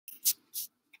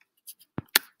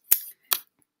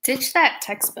Ditch That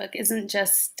Textbook isn't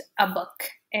just a book,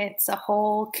 it's a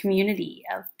whole community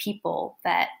of people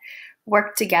that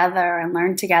work together and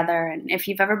learn together. And if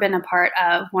you've ever been a part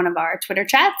of one of our Twitter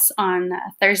chats on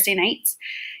Thursday nights,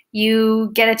 you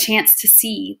get a chance to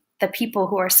see the people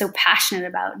who are so passionate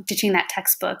about ditching that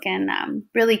textbook and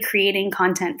really creating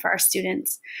content for our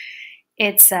students.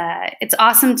 It's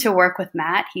awesome to work with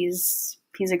Matt. He's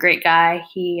a great guy.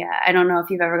 I don't know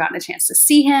if you've ever gotten a chance to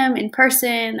see him in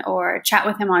person or chat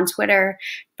with him on Twitter,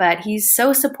 but he's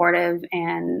so supportive,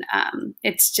 and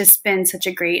it's just been such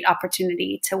a great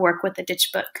opportunity to work with the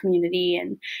Ditch Book community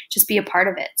and just be a part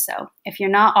of it. So if you're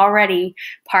not already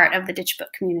part of the Ditch Book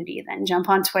community, then jump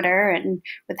on Twitter and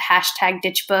with hashtag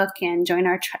Ditch Book and join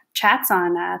our chats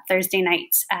on Thursday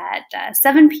nights at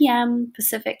 7 p.m.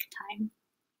 Pacific time.